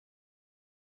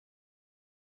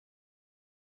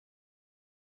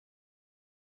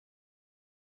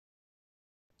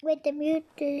Wait, the mute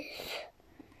is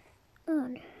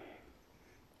on.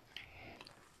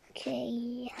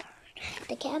 Okay.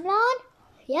 The camera on?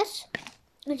 Yes.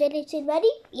 Is anything ready?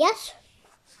 Yes.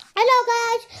 Hello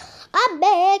guys, I'm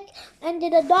back. And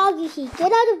then the dog is here.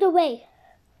 Get out of the way.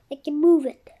 I can move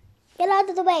it. Get out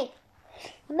of the way.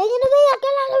 I'm making a video.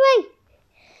 Get out of the way.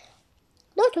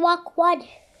 Don't walk one.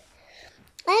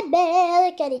 I'm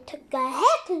back and it took a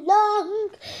heck long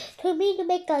for me to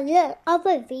make a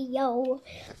other video.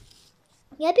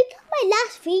 Yeah, because my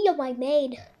last video I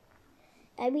made.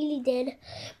 I really did.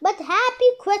 But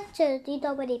happy Christmas. It's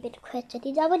already been Christmas.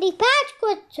 It's already past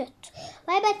Christmas.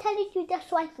 Why am I telling you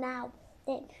this right now?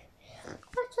 Then,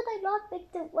 why did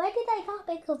I not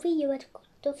make a video at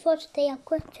the first day of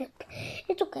Christmas?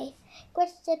 It's okay.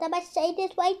 Christmas, am I saying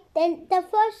this right? Then the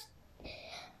first...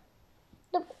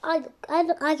 I don't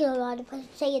know how to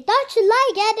say it. Don't you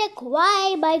like it? Why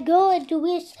am I going to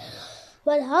his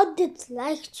 100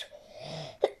 likes?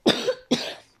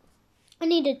 I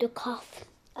needed to cough.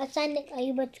 I was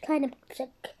kind of sick.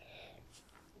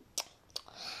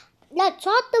 Let's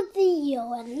start the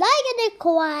video and like and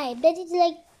cry. This is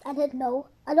like, I don't know.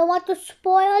 I don't want to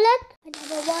spoil it. I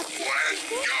never want to. Let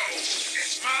go!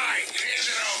 It's mine! Hand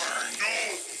it over! No, I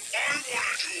want to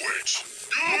do it!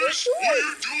 Guys, what are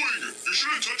you doing? You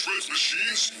shouldn't touch Red's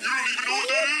machines. You don't even know what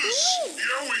that is.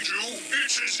 Yeah, we do.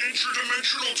 It's his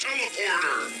interdimensional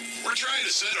teleporter. We're trying to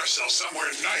send ourselves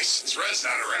somewhere nice since Red's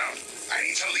not around. I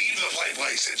need to leave the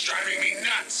place. It's driving me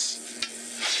nuts.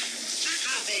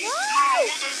 Be careful. You don't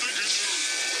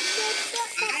know what that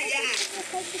thing is. You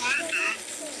don't want to break it.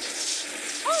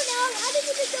 Oh no, I didn't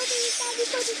even know that you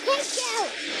because it takes you.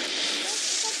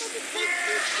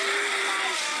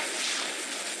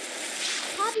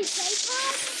 Bobby, play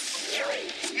time?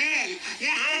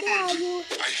 What happened?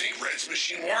 I think Red's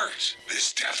machine worked.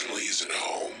 This definitely isn't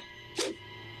home.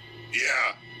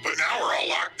 Yeah, but now we're all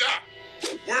locked up.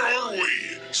 Where are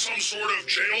we? Some sort of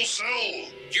jail cell?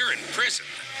 You're in prison.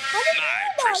 My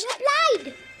prison. You're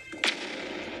blind.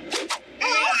 Why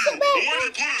did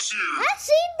you put us here? I've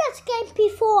seen this game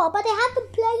before, but I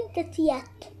haven't played it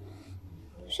yet.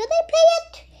 Should I play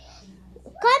it?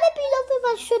 Comment below if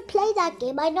I should play that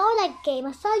game. I know that game.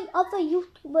 I saw other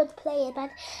YouTubers play it, but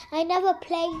I never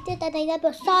played it, and I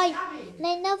never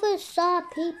saw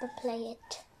people play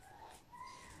it.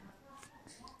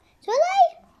 Should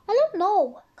I? I don't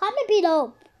know. Comment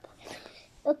below.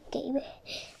 Okay.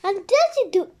 And this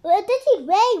is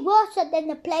way worse than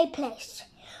the play place.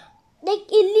 Like,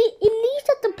 at least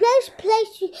at the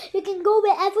place you can go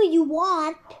wherever you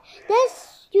want. This,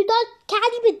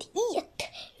 can't even eat.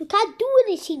 You can't do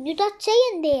anything. You're not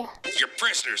staying there. You're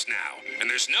prisoners now, and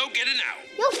there's no getting out.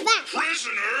 You're fat.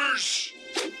 Prisoners?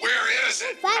 Where is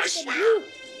it? I swear. You.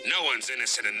 No one's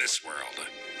innocent in this world.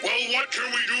 Well, what can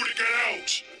we do to get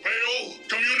out? Mail?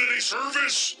 Community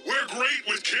service? We're great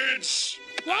with kids.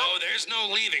 Oh, there's no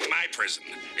leaving my prison.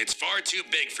 It's far too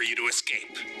big for you to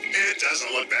escape. It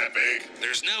doesn't look that big.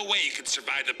 There's no way you can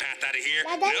survive the path out of here.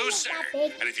 That doesn't No, look sir. that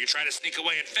big. And if you try to sneak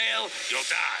away and fail, you'll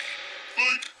die.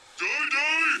 Like,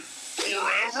 die?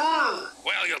 Forever?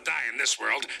 Well, you'll die in this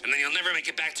world, and then you'll never make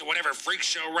it back to whatever freak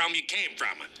show realm you came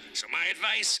from. So my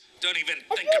advice, don't even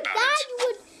think about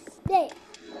it.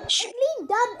 So, If you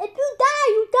die,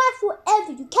 you die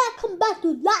forever. You can't come back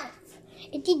to life.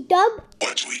 Is he dumb?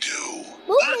 what do we do? Move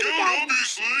We it, can, Dad.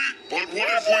 obviously. But what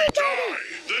if we die?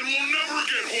 Then we'll never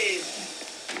get home.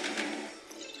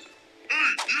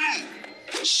 Hey,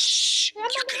 you! Shh! You're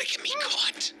gonna get me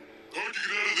caught. How'd you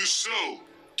get out of this cell?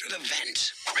 Through the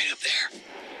vent, right up there.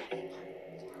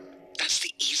 That's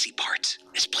the easy part.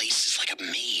 This place is like a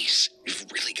maze. You've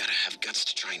really gotta have guts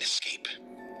to try and escape.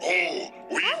 Oh,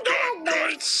 we've got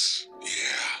guts.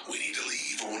 Yeah, we need to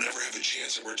leave. We'll never have a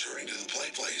chance of returning to the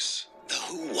place. The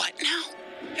who what now?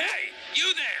 Hey,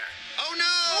 you there! Oh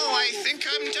no, I think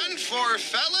I'm done for,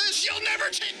 fellas. You'll never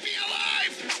take me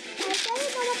alive! I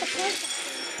don't know what the person.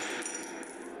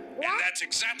 And that's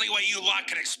exactly what you lot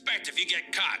can expect if you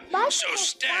get caught. What? So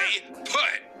stay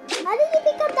put. How did you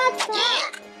become that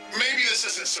fat? Look, maybe this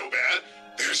isn't so bad.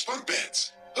 There's bunk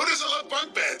beds. Who doesn't love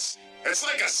bunk beds? It's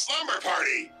like a slumber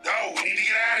party. No, we need to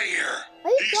get out of here. Are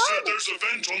you He dumb? said there's a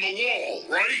vent on the wall,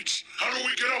 right? How do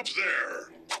we get up there?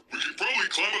 We can probably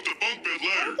climb up the bunk bed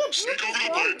ladder, sneak over the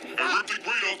pipe, and rip the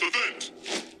grate off the vent.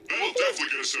 That'll definitely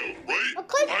get us out, right?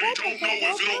 Okay, I don't know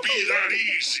if it'll be that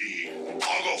easy.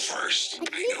 I'll go first.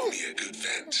 I know me a good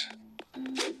vent.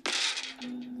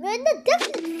 We're in a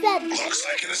different fence. Looks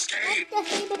like an escape.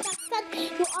 That's the name of that fence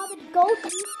you already go to.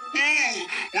 Ooh, we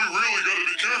really gotta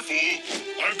be careful.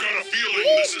 I've got a feeling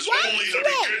this is only the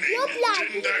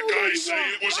beginning. Didn't that guy say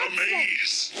it was a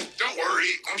maze? Don't worry,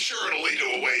 I'm sure it'll lead to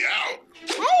a way out.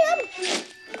 I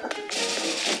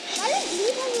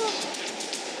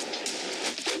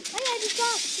already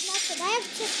got nothing. I have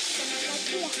chips right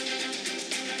here.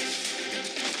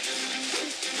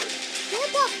 Do you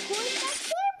have coins back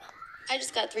there? I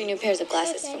just got 3 new pairs of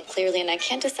glasses Okay. from Clearly, and I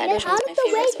can't decide Get which one's out my of the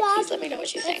favorite, way, so dog. please let me know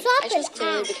what you think. It's not I chose an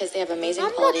Clearly app. because they have amazing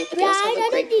I'm quality, not but they also have blind. a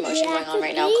great I didn't promotion do going on that.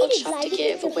 right now called Ladies Shop to like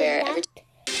Give, it where because every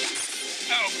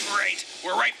Oh, great.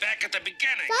 We're right back at the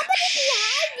beginning. somebody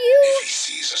behind you. If he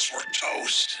sees us, we're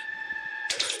toast.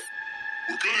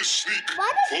 We're gonna sneak.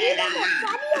 Why does Follow he my have a lead,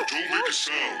 funny but don't make a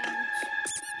sound.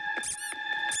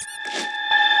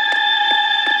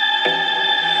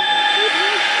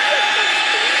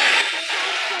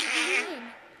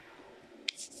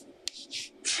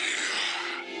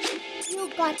 You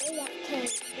got AFK.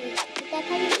 Is that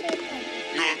how you say it?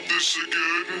 Not this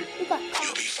again. You got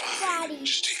You'll be fine.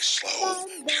 Just take slow,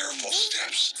 careful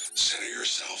steps. Center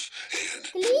yourself and...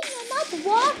 Glean, you're not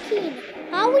walking.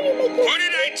 How will you make it? What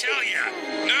did I tell you?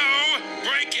 No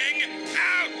breaking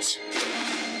out. It's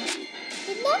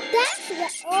not that way.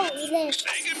 Oh, it is.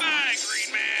 Say goodbye,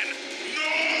 Green Man. No!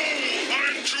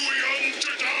 I'm too young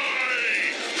to die!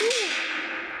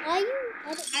 Are you? I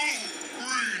don't No,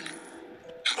 Green!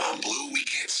 Come on, Blue, we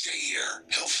can't stay here.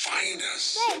 He'll find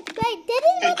us. Wait,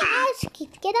 didn't even ask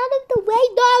Keith. Get out of the way,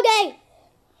 doggy.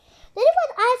 Didn't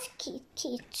even ask Keith.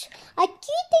 I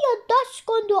think you're just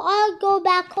going to all go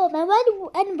back home. And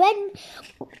when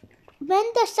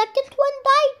the second one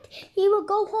died, he will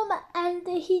go home and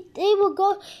they will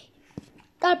go.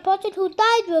 The person who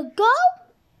died will go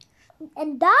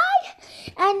and die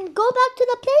and go back to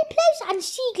the play place and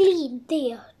see Glean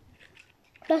there.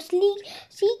 Just see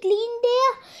Glean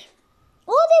there.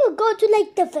 Or they will go to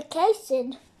like the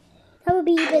vacation. That would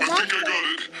be I even think I nicer. got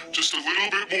it. Just a little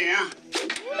bit more. You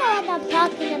know what I'm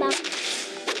talking about.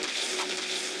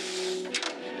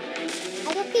 I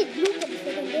don't think Blue can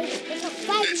fit in there. It's a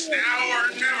fight It's here. now or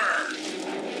never.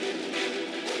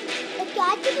 Okay, I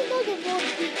didn't know there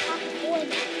would be popcorn.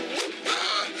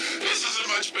 This is a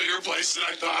much bigger place than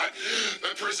I thought.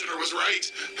 That prisoner was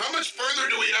right. How much further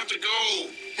do we have to go?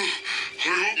 I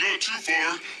hope not too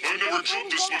far. I've never jumped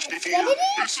this much before.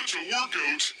 It's such a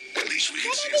workout. At least we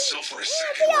can see itself for a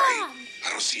second, right? I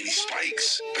don't see any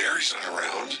spikes. Barry's not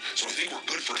around, so I think we're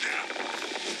good for now.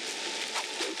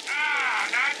 Ah,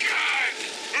 not good.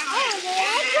 Oh, man, I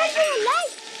got no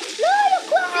light. Look,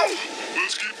 quick.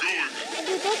 Let's keep going. And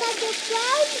you don't have to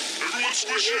drown. Everyone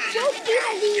squish in. Don't be the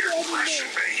leader You're anymore.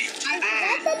 crushing me. Too Not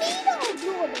bad. the leader. No, I don't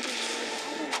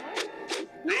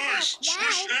know. Guys,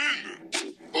 squish in.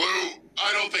 Blue,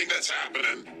 I don't think that's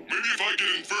happening. Maybe if I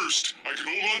get in first, I can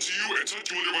hold on to you and tuck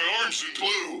you under my arms and...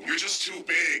 Blue, you're just too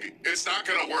big. It's not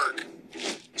gonna work.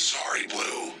 Sorry,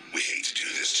 Blue. We hate to do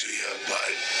this to you,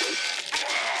 but...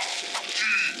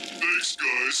 Gee, thanks,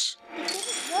 guys.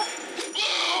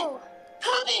 Blue!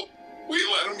 Purple! We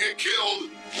let him get killed.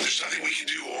 There's nothing we can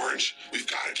do, Orange. We've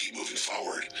got to keep moving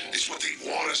forward. It's what they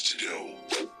want us to do.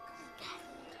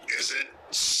 Is it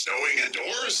snowing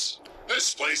indoors?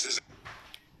 This place is...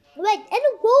 Wait, and a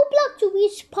Roblox to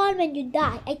respawn when you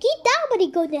die. I think that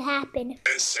would going to happen.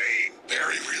 insane.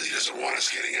 Barry really doesn't want us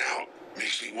getting out.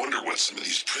 Makes me wonder what some of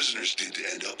these prisoners did to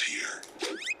end up here.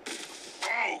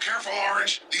 Oh, careful,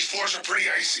 Orange. These floors are pretty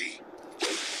icy.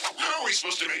 How are we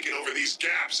supposed to make it over these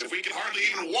gaps if we can hardly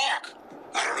even walk?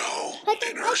 I don't know.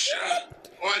 Inertia.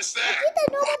 What's I that? think I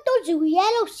know what those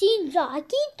yellow scenes are. I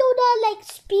think those are like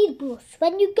speed boosts.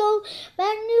 When you go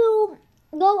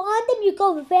on them, you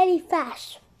go very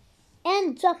fast.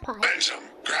 And jump high. Momentum,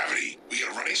 gravity. We get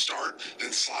a running start,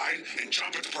 then slide and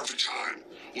jump at the perfect time.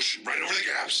 We'll shoot right over the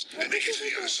gaps and make it to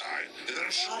the other side, and then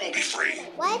I'm sure we'll be free.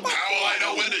 Why is that? How will I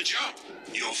know when to jump?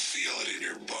 You'll feel it in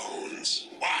your bones.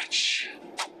 Watch.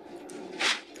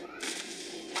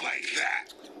 Like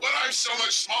that. But I'm so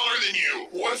much smaller than you.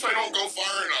 What if I don't go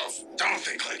far enough? Don't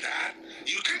think like that.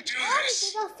 You can do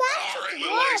this. you're the fastest All right, one.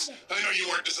 little Ace. I know you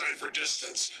weren't designed for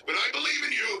distance, but I believe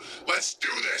in you. Let's do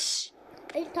this.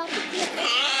 Are you talking to me?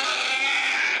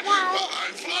 Ah! Wow.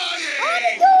 I'm flying.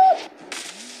 Oh, dude!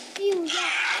 You,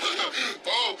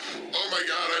 Oh my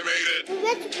God, I made it.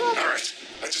 let's go. All right,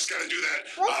 I just gotta do that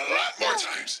a lot more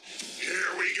times.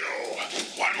 Here we go.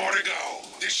 One more to go.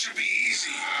 This should be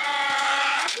easy.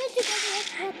 Ah!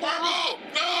 Purple,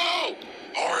 no!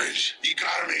 Orange, you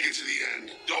gotta make it to the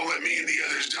end. Don't let me and the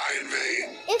others die in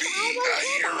vain. If Be I a was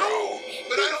him, hero.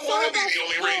 But I don't want to be the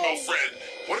only rainbow friend.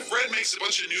 What if Red makes a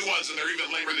bunch of new ones and they're even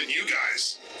lamer than you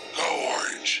guys? Go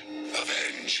Orange.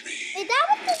 Avenge me. Is that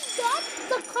what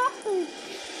the copy?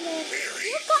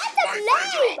 Barry, You got the my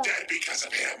friends are all name. dead because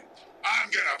of him. I'm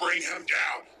gonna bring him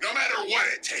down, no matter what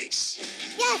it takes.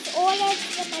 Yes, orange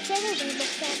is my favorite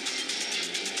rainbow friend.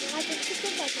 I can pick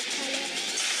it like a color.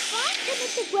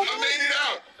 What? I made it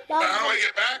out. Now how do I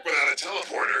get back without a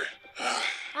teleporter?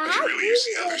 I could really use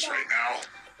the others right now.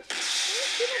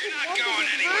 You're not going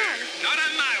anywhere. Not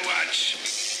on my watch.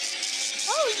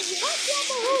 Oh, you must have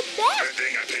a whole bag. Good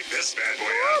thing I picked this bad boy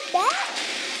Whole up. bag?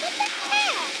 What the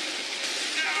heck?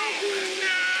 No!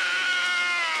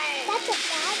 That's a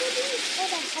battery or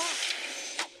the heck?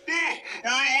 We're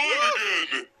alive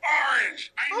again.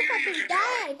 Orange, I I knew thought you they could do it.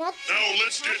 died, not Now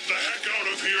let's get the heck out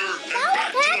of here and Now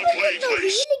back what to the happens play in the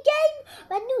place. real game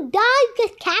when you die, you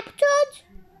get captured?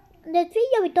 In the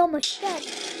video, it's almost done.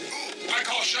 I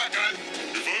call shotgun.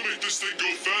 If I make this thing go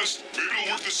fast, maybe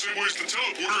it'll work the same way as the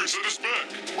teleporter and send us back.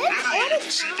 Everyone,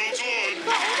 seatbelts on.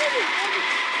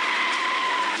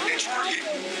 It's working.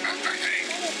 I think.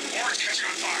 Or it's catching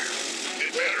on fire. It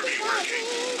better be working.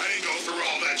 I didn't go through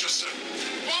all that just to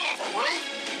fall off a roof.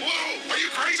 Whoa, are you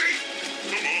crazy?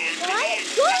 Come on, come Why on. is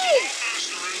Just a good? little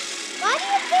faster. Why do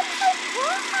you think so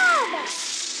calm?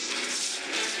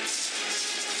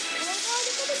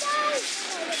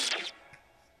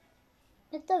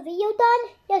 Is the video done?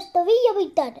 Yes, the video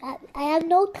is done. I have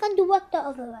no time to work the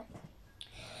other one.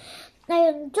 I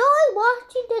enjoy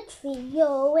watching this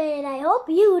video and I hope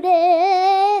you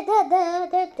did.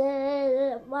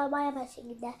 Why am I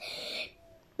singing that?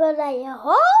 But I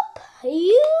hope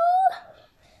you,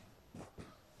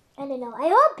 I don't know, I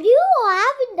hope you are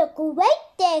having a great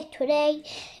day today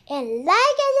and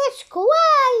like and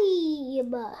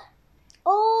subscribe.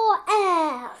 Or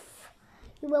F.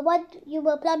 You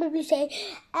will probably say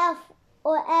F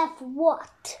or F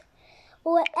what?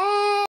 Or F.